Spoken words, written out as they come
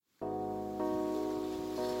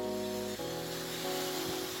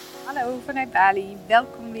Hallo vanuit Bali,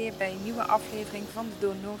 welkom weer bij een nieuwe aflevering van de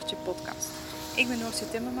Door Noortje podcast. Ik ben Noortje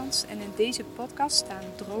Timmermans en in deze podcast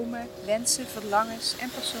staan dromen, wensen, verlangens en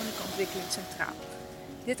persoonlijke ontwikkeling centraal.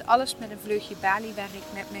 Dit alles met een vleugje Bali waar ik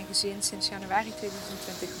met mijn gezin sinds januari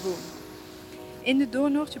 2020 woon. In de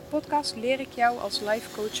Door Noortje podcast leer ik jou als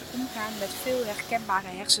life coach omgaan met veel herkenbare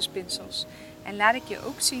hersenspinsels en laat ik je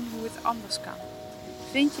ook zien hoe het anders kan.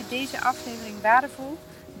 Vind je deze aflevering waardevol?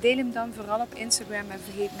 Deel hem dan vooral op Instagram en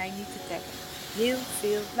vergeet mij niet te taggen. Heel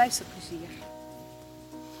veel luisterplezier.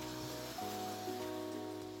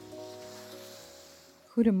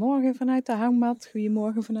 Goedemorgen vanuit de hangmat,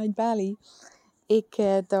 goedemorgen vanuit Bali. Ik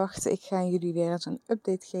dacht, ik ga jullie weer eens een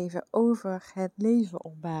update geven over het leven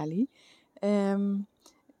op Bali.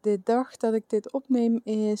 De dag dat ik dit opneem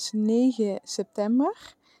is 9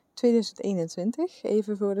 september 2021,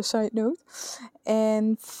 even voor de side note.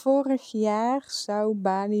 En vorig jaar zou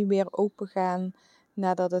Bali weer open gaan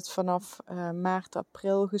nadat het vanaf maart,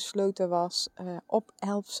 april gesloten was op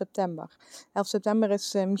 11 september. 11 september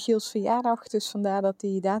is Michiels verjaardag, dus vandaar dat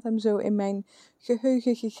die datum zo in mijn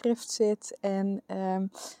geheugen gegrift zit. En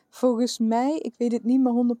volgens mij, ik weet het niet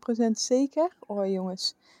meer 100% zeker. Oh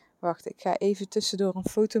jongens, wacht, ik ga even tussendoor een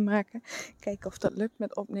foto maken. Kijken of dat lukt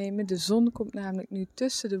met opnemen. De zon komt namelijk nu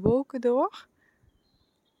tussen de wolken door.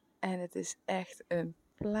 En het is echt een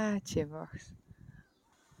plaatje, wacht.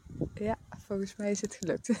 Ja, volgens mij is het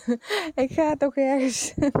gelukt. Ik ga het nog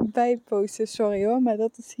ergens bij posten, sorry hoor. Maar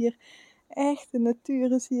dat is hier echt, de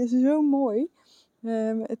natuur is hier zo mooi.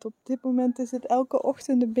 Op dit moment is het elke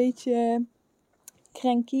ochtend een beetje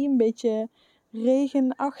cranky, een beetje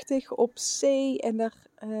regenachtig op zee. En daar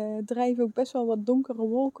drijven ook best wel wat donkere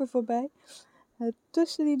wolken voorbij.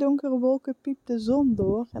 Tussen die donkere wolken piept de zon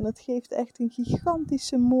door. En dat geeft echt een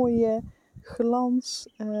gigantische mooie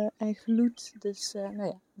glans en gloed. Dus nou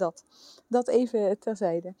ja, dat even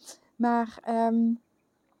terzijde. Maar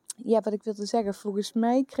ja, wat ik wilde zeggen. Volgens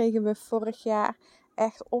mij kregen we vorig jaar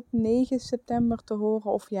echt op 9 september te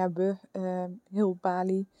horen. Of ja, heel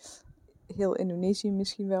Bali, heel Indonesië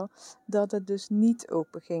misschien wel. Dat het dus niet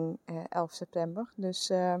open ging 11 september.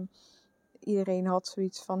 Dus iedereen had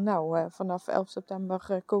zoiets van, vanaf 11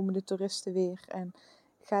 september komen de toeristen weer en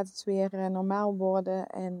gaat het weer normaal worden.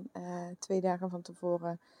 En 2 dagen van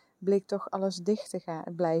tevoren bleek toch alles dicht te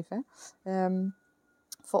blijven.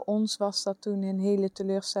 Voor ons was dat toen een hele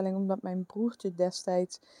teleurstelling, omdat mijn broertje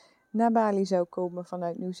destijds naar Bali zou komen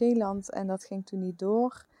vanuit Nieuw-Zeeland. En dat ging toen niet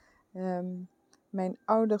door. Mijn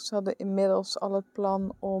ouders hadden inmiddels al het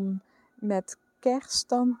plan om met kerst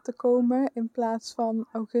dan te komen in plaats van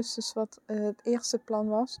augustus, wat het eerste plan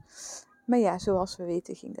was. Maar ja, zoals we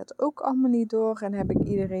weten ging dat ook allemaal niet door. En heb ik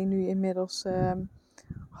iedereen nu inmiddels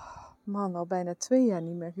al bijna 2 jaar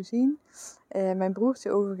niet meer gezien. Mijn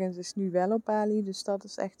broertje overigens is nu wel op Bali, dus dat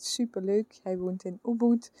is echt super leuk. Hij woont in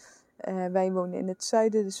Ubud. Wij wonen in het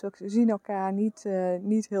zuiden, dus we zien elkaar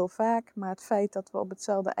niet heel vaak. Maar het feit dat we op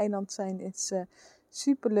hetzelfde eiland zijn is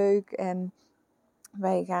super leuk. En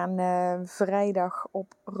wij gaan vrijdag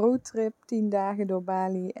op roadtrip 10 dagen door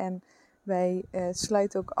Bali. En wij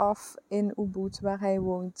sluiten ook af in Ubud, waar hij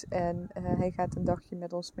woont. En hij gaat een dagje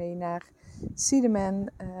met ons mee naar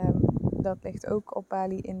Sidemen. Dat ligt ook op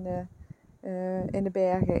Bali in de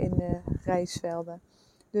bergen, in de rijstvelden.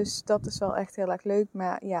 Dus dat is wel echt heel erg leuk.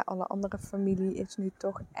 Maar ja, alle andere familie is nu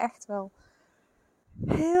toch echt wel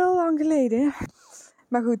heel lang geleden.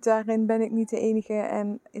 Maar goed, daarin ben ik niet de enige.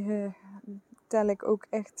 En tel ik ook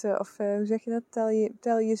echt, hoe zeg je dat?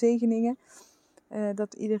 Tel je zegeningen.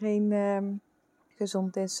 Dat iedereen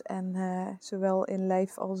gezond is. En zowel in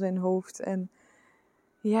lijf als in hoofd. En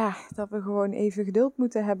ja, dat we gewoon even geduld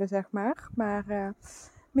moeten hebben, zeg maar. Maar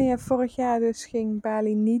ja, vorig jaar dus ging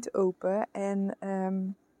Bali niet open. En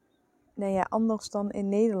anders dan in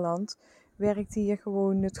Nederland werkt hier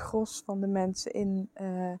gewoon het gros van de mensen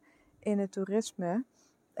in het toerisme.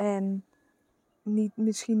 En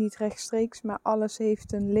misschien niet rechtstreeks, maar alles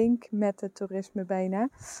heeft een link met het toerisme bijna.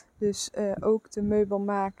 Dus ook de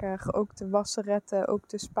meubelmaker, ook de wasseretten, ook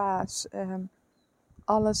de spa's.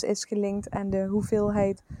 Alles is gelinkt aan de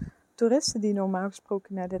hoeveelheid toeristen die normaal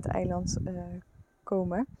gesproken naar dit eiland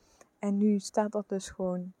komen. En nu staat dat dus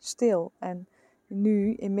gewoon stil. En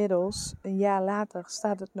nu, inmiddels, een jaar later,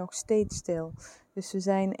 staat het nog steeds stil. Dus we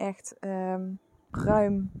zijn echt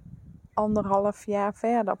ruim 1,5 jaar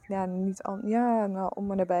verder. Of ja,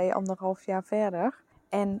 om en nabij 1,5 jaar verder.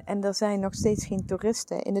 En er zijn nog steeds geen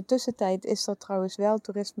toeristen. In de tussentijd is er trouwens wel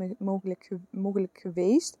toerisme mogelijk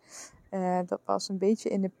geweest. Dat was een beetje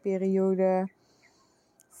in de periode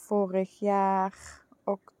vorig jaar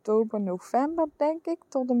oktober, november denk ik.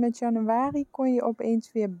 Tot en met januari kon je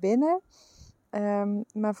opeens weer binnen.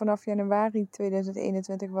 Maar vanaf januari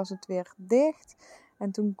 2021 was het weer dicht.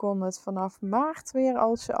 En toen kon het vanaf maart weer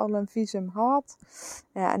als je al een visum had.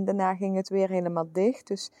 Ja, en daarna ging het weer helemaal dicht.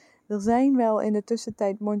 Dus er zijn wel in de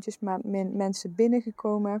tussentijd mondjesmaat mensen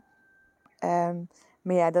binnengekomen.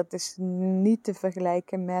 Maar ja, dat is niet te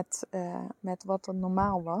vergelijken met wat er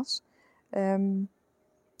normaal was.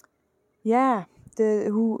 Ja,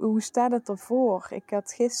 hoe staat het ervoor? Ik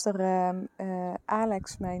had gisteren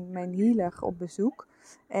Alex, mijn healer, op bezoek.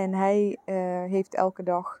 En hij heeft elke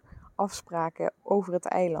dag afspraken over het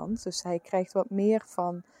eiland. Dus hij krijgt wat meer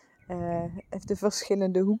van de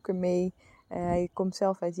verschillende hoeken mee. Hij komt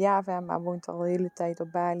zelf uit Java, maar woont al de hele tijd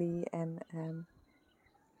op Bali. En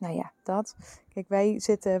nou ja, dat. Kijk, wij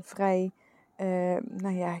zitten vrij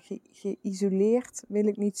geïsoleerd, wil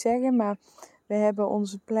ik niet zeggen. Maar we hebben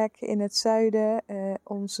onze plek in het zuiden,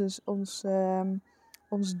 ons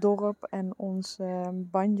dorp en ons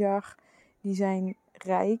banjar, die zijn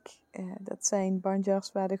rijk. Dat zijn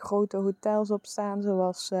banjars waar de grote hotels op staan,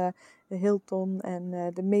 zoals de Hilton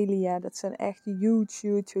en de Melia. Dat zijn echt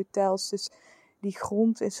huge hotels. Dus die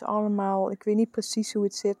grond is allemaal, ik weet niet precies hoe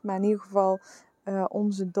het zit, maar in ieder geval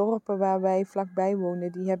onze dorpen waar wij vlakbij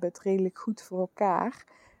wonen, die hebben het redelijk goed voor elkaar.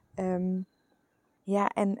 En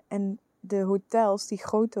de hotels, die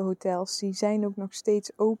grote hotels, die zijn ook nog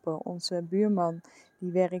steeds open. Onze buurman,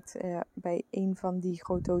 die werkt bij een van die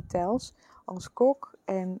grote hotels als kok.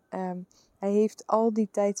 En hij heeft al die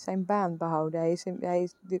tijd zijn baan behouden.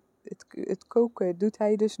 Het koken doet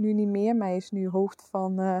hij dus nu niet meer, maar hij is nu hoofd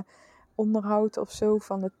van onderhoud of zo,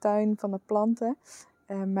 van de tuin, van de planten.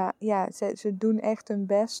 Maar ja, ze doen echt hun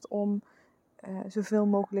best om zoveel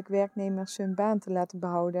mogelijk werknemers hun baan te laten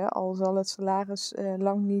behouden. Al zal het salaris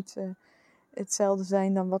lang niet hetzelfde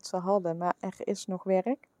zijn dan wat ze hadden. Maar er is nog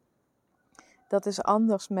werk. Dat is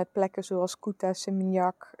anders met plekken zoals Kuta,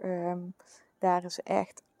 Seminyak. Daar is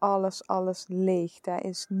echt alles leeg. Daar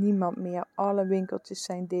is niemand meer. Alle winkeltjes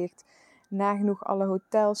zijn dicht. Nagenoeg alle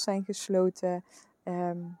hotels zijn gesloten.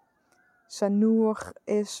 Sanur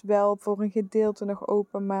is wel voor een gedeelte nog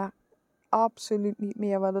open, maar absoluut niet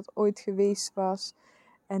meer wat het ooit geweest was.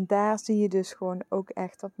 En daar zie je dus gewoon ook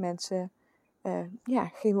echt dat mensen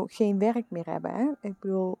geen werk meer hebben. Hè? Ik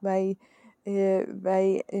bedoel, wij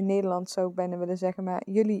in Nederland zou ik bijna willen zeggen, maar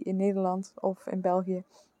jullie in Nederland of in België,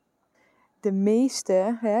 de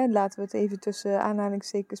meeste, laten we het even tussen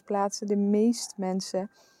aanhalingstekens plaatsen, de meeste mensen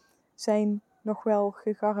zijn nog wel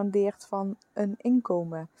gegarandeerd van een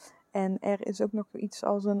inkomen. En er is ook nog iets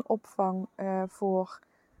als een opvang voor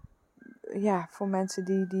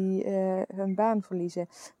mensen die hun baan verliezen.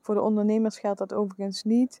 Voor de ondernemers geldt dat overigens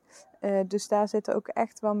niet. Dus daar zitten ook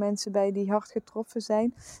echt wel mensen bij die hard getroffen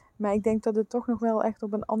zijn. Maar ik denk dat het toch nog wel echt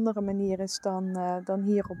op een andere manier is dan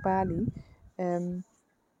hier op Bali.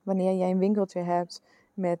 Wanneer jij een winkeltje hebt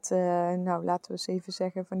met, laten we eens even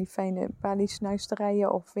zeggen, van die fijne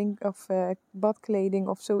Bali-snuisterijen of badkleding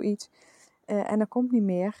of zoiets. En er komt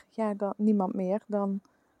niemand meer, dan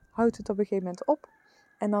houdt het op een gegeven moment op.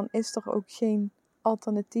 En dan is er ook geen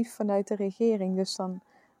alternatief vanuit de regering. Dus dan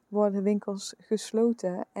worden winkels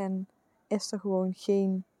gesloten en is er gewoon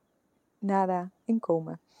geen nada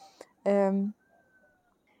inkomen. En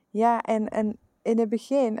in het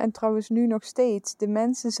begin, en trouwens nu nog steeds, de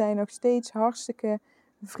mensen zijn nog steeds hartstikke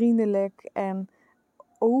vriendelijk en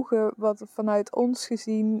ogen wat vanuit ons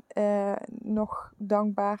gezien nog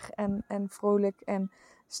dankbaar en vrolijk. En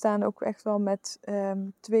staan ook echt wel met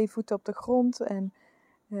 2 voeten op de grond. En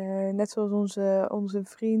net zoals onze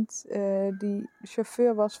vriend die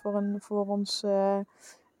chauffeur was voor ons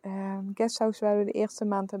guesthouse waar we de eerste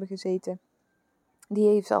maand hebben gezeten. Die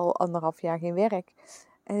heeft al 1,5 jaar geen werk.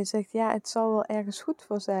 En hij zegt, ja, het zal wel ergens goed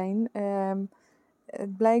voor zijn.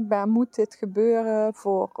 Blijkbaar moet dit gebeuren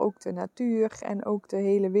voor ook de natuur en ook de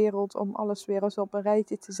hele wereld, om alles weer eens op een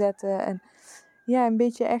rijtje te zetten. En ja, een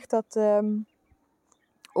beetje echt dat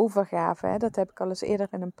overgave. Hè? Dat heb ik al eens eerder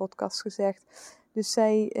in een podcast gezegd. Dus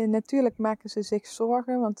natuurlijk maken ze zich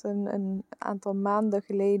zorgen, want een aantal maanden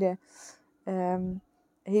geleden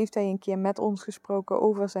heeft hij een keer met ons gesproken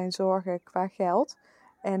over zijn zorgen qua geld.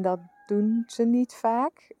 En dat doen ze niet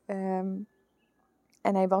vaak.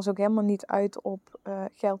 En hij was ook helemaal niet uit op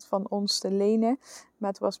geld van ons te lenen. Maar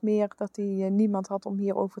het was meer dat hij niemand had om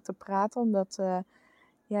hierover te praten. Omdat,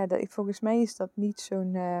 volgens mij is dat niet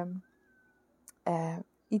zo'n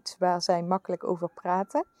iets waar zij makkelijk over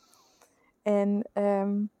praten. En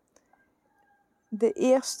de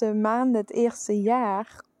eerste maanden, het eerste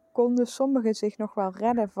jaar, konden sommigen zich nog wel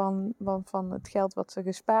redden van het geld wat ze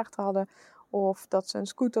gespaard hadden. Of dat ze een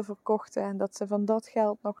scooter verkochten en dat ze van dat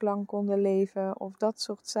geld nog lang konden leven. Of dat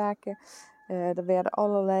soort zaken. Er werden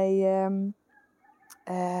allerlei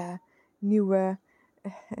nieuwe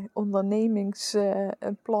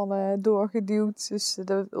ondernemingsplannen doorgeduwd. Dus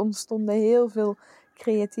er ontstonden heel veel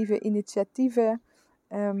creatieve initiatieven.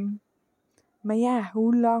 Maar ja,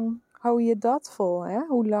 hoe lang hou je dat vol? Hè?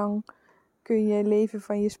 Hoe lang kun je leven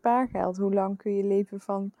van je spaargeld? Hoe lang kun je leven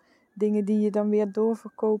van dingen die je dan weer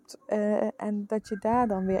doorverkoopt en dat je daar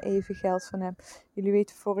dan weer even geld van hebt? Jullie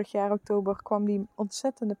weten, vorig jaar oktober kwam die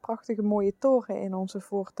ontzettende prachtige mooie toren in onze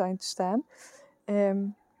voortuin te staan.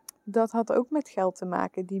 Dat had ook met geld te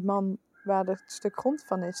maken. Die man waar het stuk grond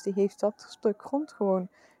van is, die heeft dat stuk grond gewoon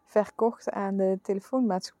verkocht aan de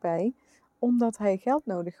telefoonmaatschappij, omdat hij geld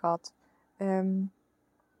nodig had.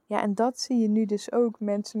 Ja, en dat zie je nu dus ook.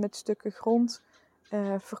 Mensen met stukken grond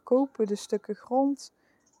verkopen de stukken grond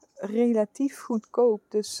relatief goedkoop.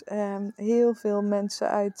 Dus heel veel mensen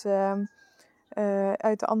uit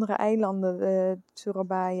de andere eilanden,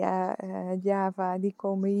 Surabaya, Java, die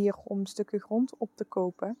komen hier om stukken grond op te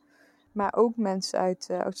kopen. Maar ook mensen uit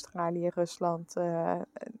Australië, Rusland,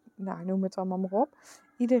 noem het allemaal maar op.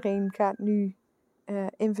 Iedereen gaat nu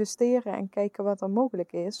investeren en kijken wat er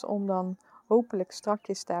mogelijk is, om dan hopelijk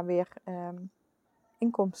strakjes daar weer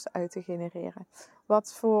inkomsten uit te genereren.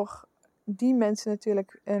 Wat voor die mensen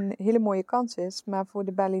natuurlijk een hele mooie kans is, maar voor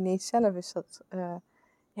de Balinees zelf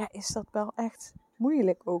is dat wel echt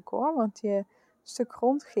moeilijk ook hoor. Want je stuk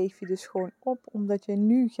grond geef je dus gewoon op, omdat je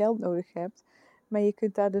nu geld nodig hebt. Maar je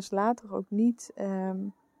kunt daar dus later ook niet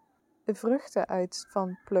de vruchten uit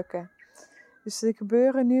van plukken. Dus er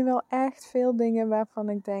gebeuren nu wel echt veel dingen waarvan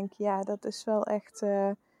ik denk, ja, dat is wel echt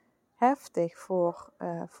heftig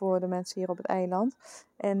voor de mensen hier op het eiland.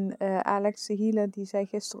 En Alex de Hiele, die zei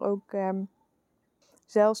gisteren ook,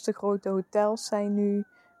 zelfs de grote hotels zijn nu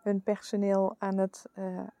hun personeel aan het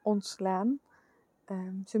ontslaan.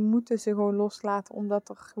 Ze moeten ze gewoon loslaten, omdat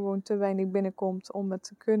er gewoon te weinig binnenkomt om het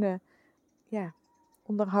te kunnen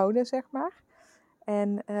onderhouden, zeg maar.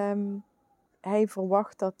 En hij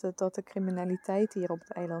verwacht dat de criminaliteit hier op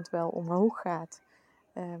het eiland wel omhoog gaat.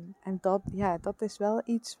 En dat is wel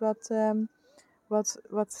iets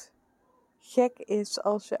wat gek is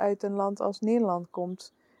als je uit een land als Nederland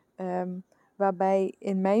komt. Waarbij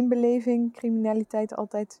in mijn beleving criminaliteit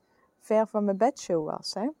altijd ver van mijn bedshow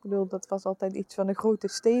was. Hè? Ik bedoel, dat was altijd iets van de grote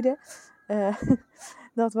steden.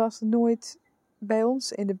 Dat was nooit bij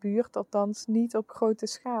ons in de buurt, althans niet op grote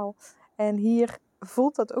schaal. En hier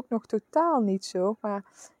voelt dat ook nog totaal niet zo. Maar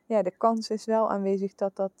ja, de kans is wel aanwezig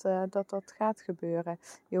dat gaat gebeuren.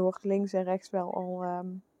 Je hoort links en rechts wel al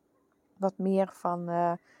wat meer van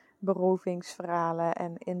berovingsverhalen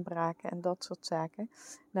en inbraken en dat soort zaken.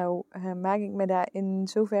 Nou maak ik me daar in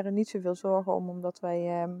zoverre niet zoveel zorgen om, omdat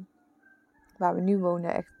wij waar we nu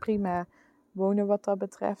wonen echt prima wonen wat dat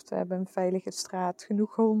betreft. We hebben een veilige straat,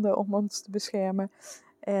 genoeg honden om ons te beschermen.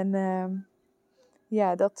 En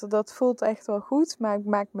dat voelt echt wel goed, maar ik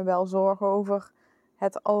maak me wel zorgen over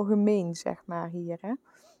het algemeen, zeg maar, hier. Hè?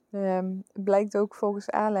 Het blijkt ook volgens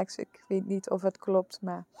Alex, ik weet niet of het klopt,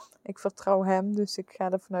 maar ik vertrouw hem, dus ik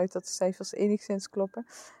ga ervan uit dat de cijfers enigszins kloppen,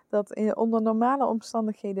 dat onder normale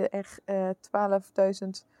omstandigheden er 12.000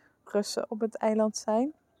 Russen op het eiland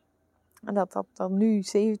zijn. En dat er nu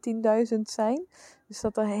 17.000 zijn. Dus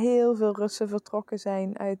dat er heel veel Russen vertrokken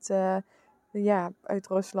zijn uit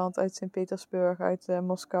Rusland, uit Sint-Petersburg, uit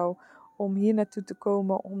Moskou, om hier naartoe te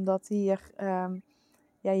komen, omdat hier,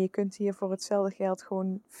 je kunt hier voor hetzelfde geld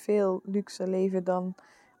gewoon veel luxer leven dan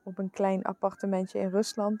op een klein appartementje in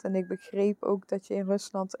Rusland. En ik begreep ook dat je in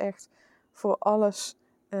Rusland echt voor alles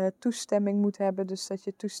toestemming moet hebben. Dus dat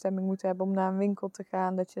je toestemming moet hebben om naar een winkel te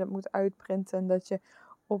gaan, dat je dat moet uitprinten en dat je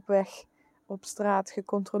op weg op straat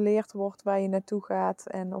gecontroleerd wordt waar je naartoe gaat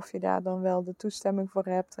en of je daar dan wel de toestemming voor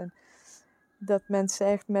hebt. En dat mensen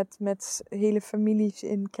echt met hele families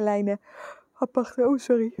in kleine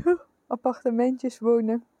appartementjes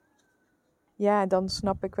wonen. Ja, dan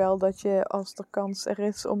snap ik wel dat je, als er kans er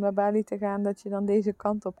is om naar Bali te gaan, dat je dan deze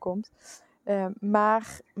kant op komt.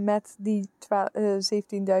 Maar met die 17.000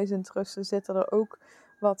 Russen zitten er ook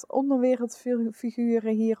wat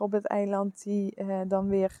onderwereldfiguren hier op het eiland die dan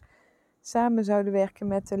weer samen zouden werken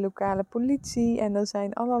met de lokale politie. En er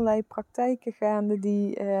zijn allerlei praktijken gaande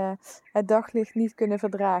die het daglicht niet kunnen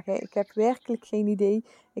verdragen. Ik heb werkelijk geen idee.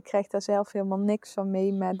 Ik krijg daar zelf helemaal niks van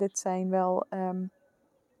mee. Maar dit zijn wel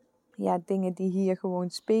dingen die hier gewoon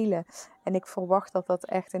spelen. En ik verwacht dat dat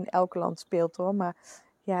echt in elk land speelt hoor. Maar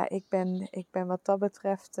ja, ik ben wat dat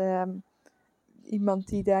betreft iemand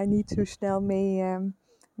die daar niet zo snel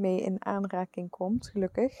mee in aanraking komt,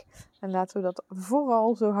 gelukkig. En laten we dat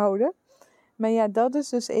vooral zo houden. Maar ja, dat is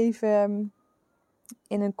dus even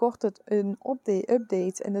in een korte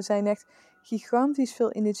update. En er zijn echt gigantisch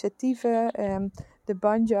veel initiatieven. De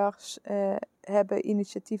Banjars hebben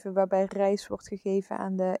initiatieven waarbij reis wordt gegeven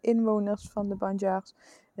aan de inwoners van de Banjars.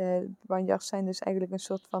 De Banjars zijn dus eigenlijk een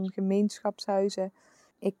soort van gemeenschapshuizen.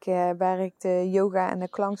 Waar ik de yoga en de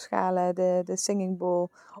klankschalen, de singing bowl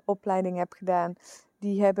opleiding heb gedaan.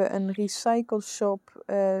 Die hebben een recycle shop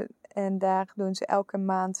en daar doen ze elke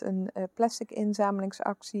maand een plastic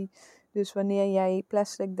inzamelingsactie. Dus wanneer jij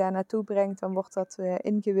plastic daar naartoe brengt, dan wordt dat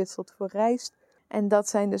ingewisseld voor rijst. En dat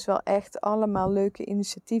zijn dus wel echt allemaal leuke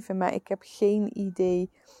initiatieven, maar ik heb geen idee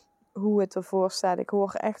hoe het ervoor staat. Ik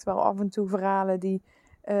hoor echt wel af en toe verhalen die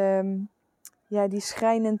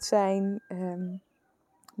schrijnend zijn.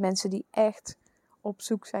 Mensen die echt op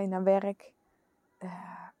zoek zijn naar werk.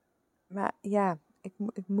 Maar ja,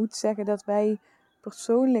 ik moet zeggen dat wij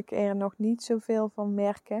persoonlijk er nog niet zoveel van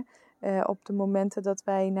merken. Op de momenten dat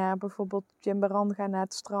wij naar bijvoorbeeld Jimbaran gaan, naar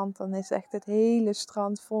het strand, dan is echt het hele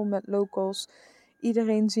strand vol met locals.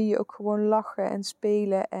 Iedereen zie je ook gewoon lachen en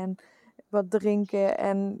spelen en wat drinken.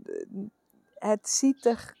 En het ziet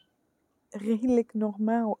er redelijk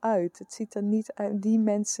normaal uit. Het ziet er niet uit. Die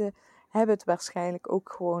mensen hebben het waarschijnlijk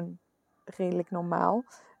ook gewoon redelijk normaal.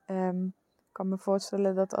 Ik kan me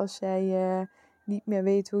voorstellen dat als jij niet meer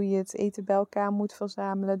weet hoe je het eten bij elkaar moet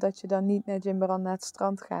verzamelen, dat je dan niet naar Jimbaran, naar het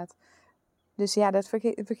strand gaat. Dus ja, dat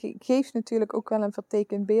geeft natuurlijk ook wel een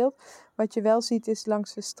vertekend beeld. Wat je wel ziet is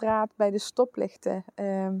langs de straat bij de stoplichten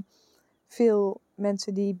veel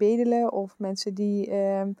mensen die bedelen of mensen die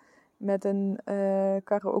met een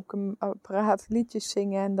karaoke-apparaat liedjes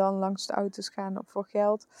zingen en dan langs de auto's gaan voor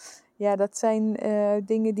geld. Ja, dat zijn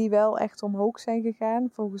dingen die wel echt omhoog zijn gegaan.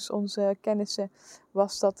 Volgens onze kennissen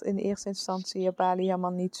was dat in eerste instantie op Bali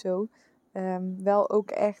helemaal niet zo. Wel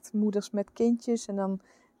ook echt moeders met kindjes. En dan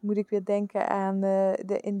moet ik weer denken aan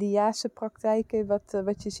de Indiase praktijken.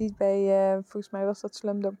 Wat je ziet bij, volgens mij was dat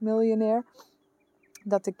Slumdog Millionaire.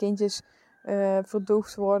 Dat de kindjes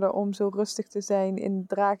verdoofd worden om zo rustig te zijn in het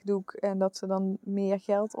draagdoek. En dat ze dan meer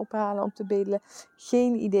geld ophalen om te bedelen.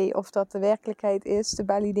 Geen idee of dat de werkelijkheid is. De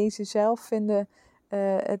Balinezen zelf vinden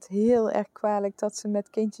het heel erg kwalijk dat ze met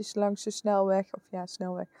kindjes langs de snelweg,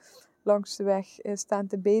 langs de weg staan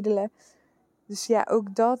te bedelen. Dus ja,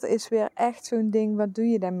 ook dat is weer echt zo'n ding. Wat doe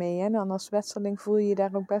je daarmee? Hè? Dan als westerling voel je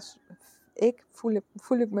daar ook best...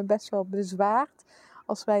 voel ik me best wel bezwaard.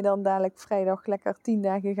 Als wij dan dadelijk vrijdag lekker 10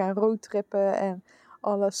 dagen gaan roadtrippen en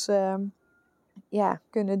alles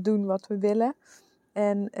kunnen doen wat we willen.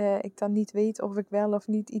 En ik dan niet weet of ik wel of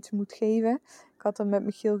niet iets moet geven. Ik had dan met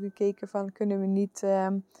Michiel gekeken van kunnen we niet...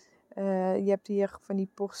 je hebt hier van die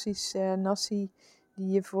porties nasi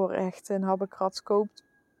die je voor echt een habbekrats koopt.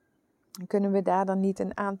 Kunnen we daar dan niet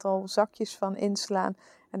een aantal zakjes van inslaan?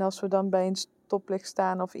 En als we dan bij een stoplicht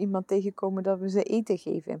staan of iemand tegenkomen, dat we ze eten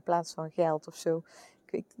geven in plaats van geld of zo.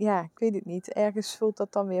 Ik weet het niet. Ergens voelt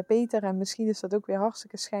dat dan weer beter en misschien is dat ook weer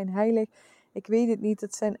hartstikke schijnheilig. Ik weet het niet.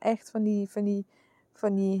 Het zijn echt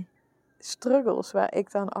van die struggles waar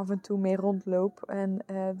ik dan af en toe mee rondloop. En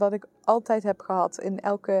wat ik altijd heb gehad in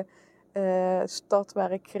elke stad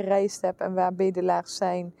waar ik gereisd heb en waar bedelaars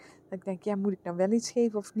zijn. Dat ik denk, ja, moet ik nou wel iets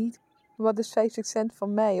geven of niet? Wat is 50 cent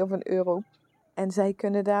van mij of €1? En zij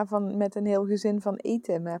kunnen daarvan met een heel gezin van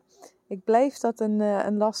eten. Maar ik blijf dat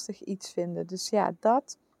een lastig iets vinden. Dus ja,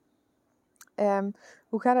 dat.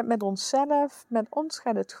 Hoe gaat het met onszelf? Met ons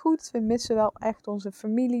gaat het goed. We missen wel echt onze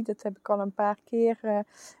familie. Dat heb ik al een paar keer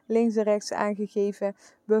links en rechts aangegeven.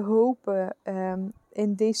 We hopen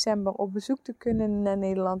in december op bezoek te kunnen naar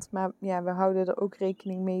Nederland. Maar ja, we houden er ook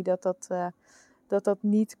rekening mee dat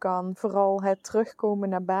niet kan. Vooral het terugkomen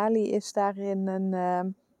naar Bali is daarin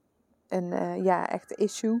een echt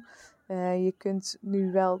issue. Je kunt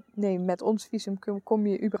nu wel... Nee, met ons visum kom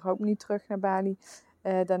je überhaupt niet terug naar Bali.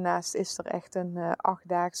 Daarnaast is er echt een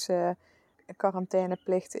 8-daagse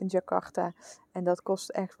quarantaineplicht in Jakarta. En dat kost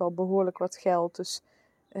echt wel behoorlijk wat geld. Dus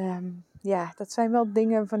dat zijn wel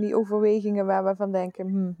dingen van die overwegingen waar we van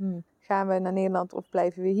denken... gaan we naar Nederland of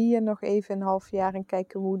blijven we hier nog even een half jaar... en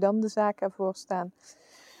kijken hoe dan de zaken ervoor staan.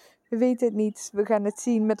 We weten het niet. We gaan het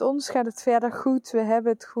zien. Met ons gaat het verder goed. We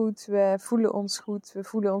hebben het goed. We voelen ons goed. We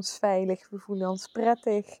voelen ons veilig. We voelen ons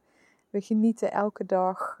prettig. We genieten elke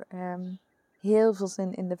dag. Heel veel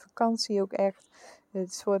zin in de vakantie ook echt. Het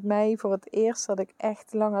is voor mij voor het eerst dat ik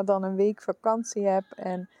echt langer dan een week vakantie heb.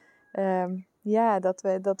 En dat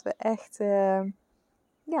we echt...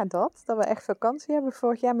 dat we echt vakantie hebben.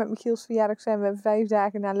 Vorig jaar met Michiels verjaardag zijn we 5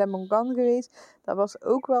 dagen naar Lemongan geweest. Dat was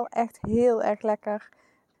ook wel echt heel erg lekker.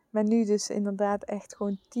 Maar nu dus inderdaad echt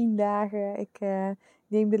gewoon 10 dagen. Ik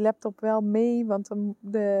neem de laptop wel mee, want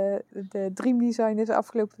de Dream Design is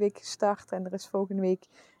afgelopen week gestart. En er is volgende week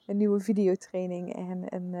een nieuwe videotraining en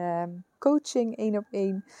een coaching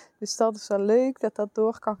 1-op-1. Dus dat is wel leuk dat dat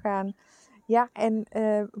door kan gaan. Ja, en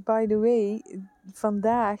by the way,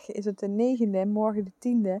 vandaag is het de 9e, morgen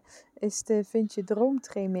de 10e, is de Vind je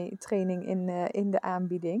Droomtraining in de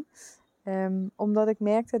aanbieding. Omdat ik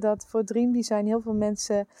merkte dat voor Dream Design heel veel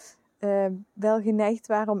mensen wel geneigd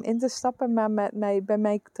waren om in te stappen, maar bij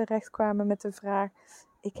mij terechtkwamen met de vraag: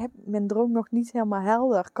 ik heb mijn droom nog niet helemaal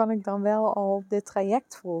helder, kan ik dan wel al dit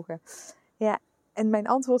traject volgen? Ja, en mijn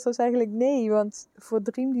antwoord was eigenlijk nee, want voor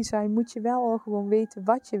Dream Design moet je wel al gewoon weten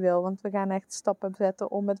wat je wil, want we gaan echt stappen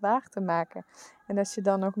zetten om het waar te maken. En als je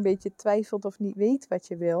dan nog een beetje twijfelt of niet weet wat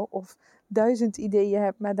je wil, of 1000 ideeën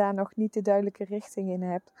hebt, maar daar nog niet de duidelijke richting in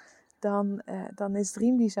hebt, dan is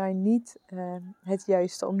Dream Design niet het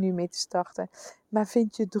juiste om nu mee te starten. Maar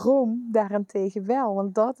vind je droom daarentegen wel,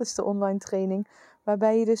 want dat is de online training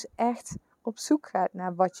waarbij je dus echt op zoek gaat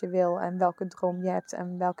naar wat je wil en welke droom je hebt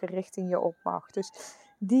en welke richting je op mag. Dus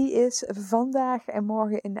die is vandaag en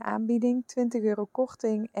morgen in de aanbieding, €20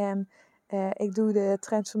 korting. En ik doe de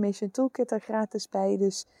Transformation Toolkit er gratis bij.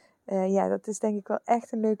 Dus ja, dat is denk ik wel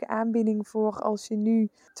echt een leuke aanbieding voor als je nu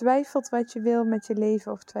twijfelt wat je wil met je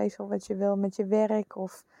leven, of twijfelt wat je wil met je werk,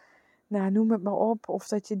 of nou, noem het maar op. Of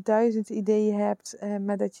dat je 1000 ideeën hebt,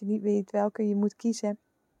 maar dat je niet weet welke je moet kiezen.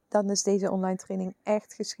 Dan is deze online training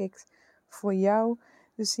echt geschikt voor jou.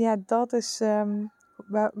 Dus ja, dat is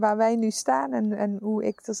waar wij nu staan en hoe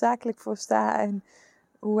ik er zakelijk voor sta en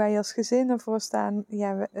hoe wij als gezin ervoor staan.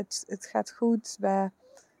 Ja, het gaat goed.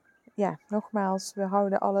 Ja, nogmaals, we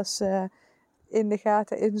houden alles in de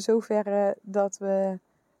gaten in zoverre dat we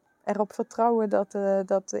erop vertrouwen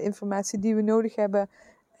dat de informatie die we nodig hebben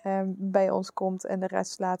bij ons komt. En de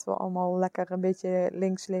rest laten we allemaal lekker een beetje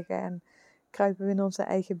links liggen en kruipen we in onze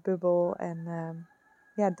eigen bubbel. En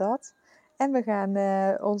ja, dat. En we gaan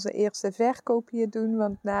onze eerste verkoop hier doen,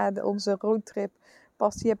 want na onze roadtrip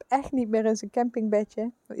past hij echt niet meer in zijn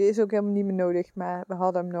campingbedje. Is ook helemaal niet meer nodig, maar we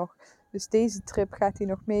hadden hem nog. Dus deze trip gaat hij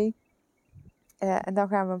nog mee. En dan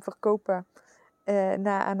gaan we hem verkopen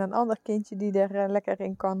aan een ander kindje die er lekker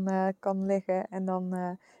in kan liggen. En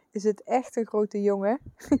dan is het echt een grote jongen.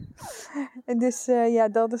 En dus ja,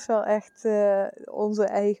 dat is wel echt onze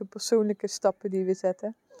eigen persoonlijke stappen die we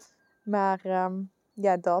zetten. Maar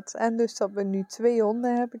ja, dat. En dus dat we nu 2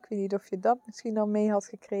 honden hebben. Ik weet niet of je dat misschien al mee had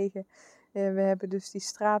gekregen. We hebben dus die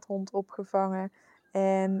straathond opgevangen.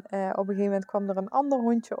 En op een gegeven moment kwam er een ander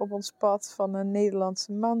hondje op ons pad van een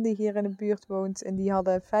Nederlandse man die hier in de buurt woont. En die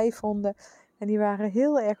hadden 5 honden. En die waren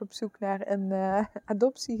heel erg op zoek naar een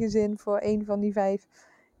adoptiegezin voor een van die 5.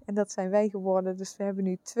 En dat zijn wij geworden. Dus we hebben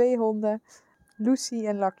nu 2 honden. Lucy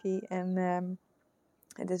en Lucky. En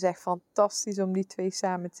het is echt fantastisch om die 2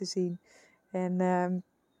 samen te zien. En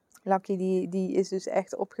Lucky die is dus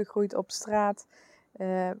echt opgegroeid op straat.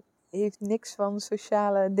 Heeft niks van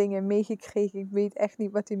sociale dingen meegekregen. Ik weet echt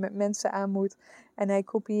niet wat hij met mensen aan moet. En hij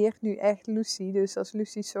kopieert nu echt Lucy. Dus als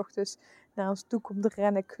Lucy 's ochtends naar ons toe komt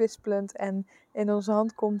rennen, kwispelend en in onze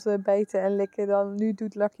hand komt bijten en likken, dan nu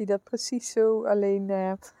doet Lucky dat precies zo. Alleen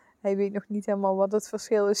hij weet nog niet helemaal wat het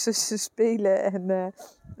verschil is tussen spelen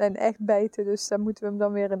en echt bijten. Dus daar moeten we hem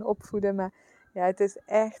dan weer in opvoeden. Maar ja, het is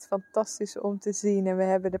echt fantastisch om te zien. En we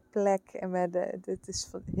hebben de plek. En het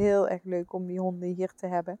is heel erg leuk om die honden hier te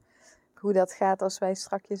hebben. Hoe dat gaat als wij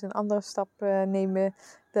straks een andere stap nemen,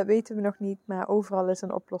 dat weten we nog niet. Maar overal is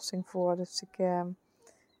een oplossing voor. Dus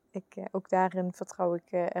ook daarin vertrouw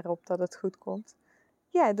ik erop dat het goed komt.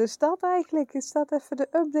 Ja, dus dat eigenlijk. Is dat even de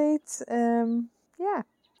update? Ja,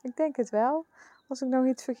 ik denk het wel. Als ik nog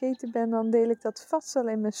iets vergeten ben, dan deel ik dat vast wel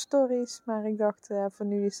in mijn stories. Maar ik dacht, voor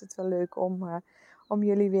nu is het wel leuk om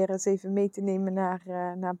jullie weer eens even mee te nemen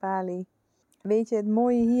naar Bali. Weet je, het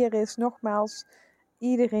mooie hier is nogmaals,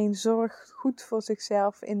 iedereen zorgt goed voor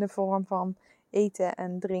zichzelf in de vorm van eten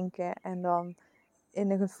en drinken. En dan in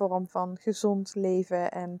de vorm van gezond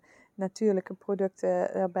leven en natuurlijke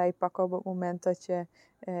producten erbij pakken op het moment dat je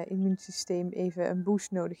immuunsysteem even een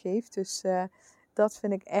boost nodig heeft. Dus dat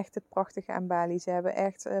vind ik echt het prachtige aan Bali. Ze hebben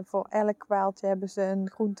echt voor elk kwaaltje hebben ze een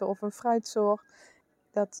groente of een fruitsoort.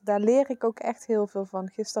 Daar leer ik ook echt heel veel van.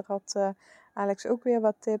 Gisteren had Alex ook weer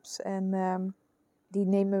wat tips en die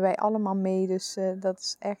nemen wij allemaal mee. Dus dat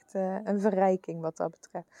is echt een verrijking wat dat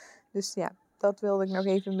betreft. Dus ja, dat wilde ik nog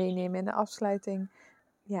even meenemen in de afsluiting.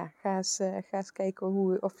 Ja, ga eens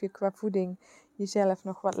kijken of je qua voeding jezelf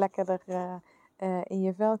nog wat lekkerder in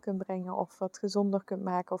je vel kunt brengen. Of wat gezonder kunt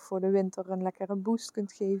maken. Of voor de winter een lekkere boost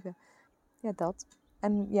kunt geven. Ja, dat.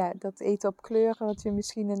 En ja, dat eten op kleuren, wat je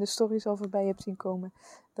misschien in de stories al voorbij hebt zien komen.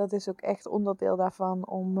 Dat is ook echt onderdeel daarvan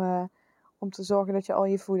om te zorgen dat je al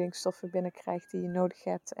je voedingsstoffen binnenkrijgt die je nodig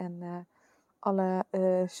hebt. En alle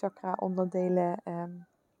chakra onderdelen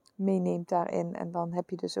meeneemt daarin. En dan heb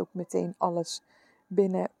je dus ook meteen alles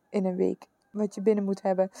binnen in een week wat je binnen moet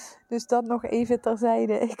hebben. Dus dat nog even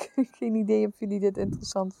terzijde. Ik heb geen idee of jullie dit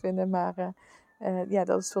interessant vinden. Maar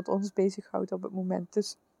dat is wat ons bezighoudt op het moment.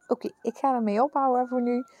 Dus oké, ik ga ermee ophouden voor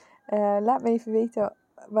nu. Laat me even weten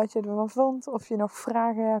wat je ervan vond. Of je nog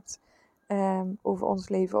vragen hebt over ons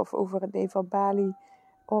leven of over het leven op Bali.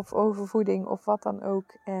 Of over voeding of wat dan ook.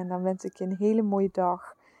 En dan wens ik je een hele mooie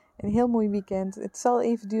dag. Een heel mooi weekend. Het zal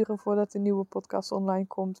even duren voordat de nieuwe podcast online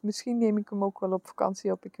komt. Misschien neem ik hem ook wel op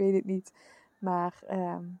vakantie op. Ik weet het niet. Maar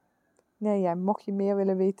mocht je meer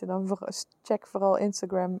willen weten, dan check vooral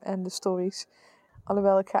Instagram en de stories.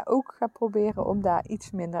 Alhoewel ik ga proberen om daar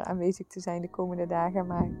iets minder aanwezig te zijn de komende dagen.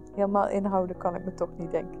 Maar helemaal inhouden kan ik me toch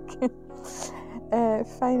niet, denk ik.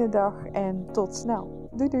 Fijne dag en tot snel.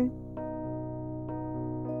 Doei doei.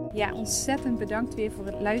 Ja, ontzettend bedankt weer voor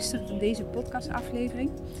het luisteren van deze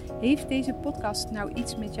podcastaflevering. Heeft deze podcast nou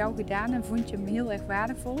iets met jou gedaan en vond je hem heel erg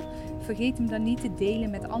waardevol? Vergeet hem dan niet te delen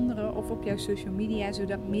met anderen of op jouw social media,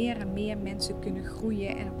 zodat meer en meer mensen kunnen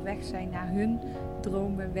groeien en op weg zijn naar hun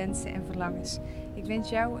dromen, wensen en verlangens. Ik wens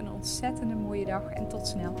jou een ontzettende mooie dag en tot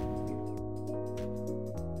snel.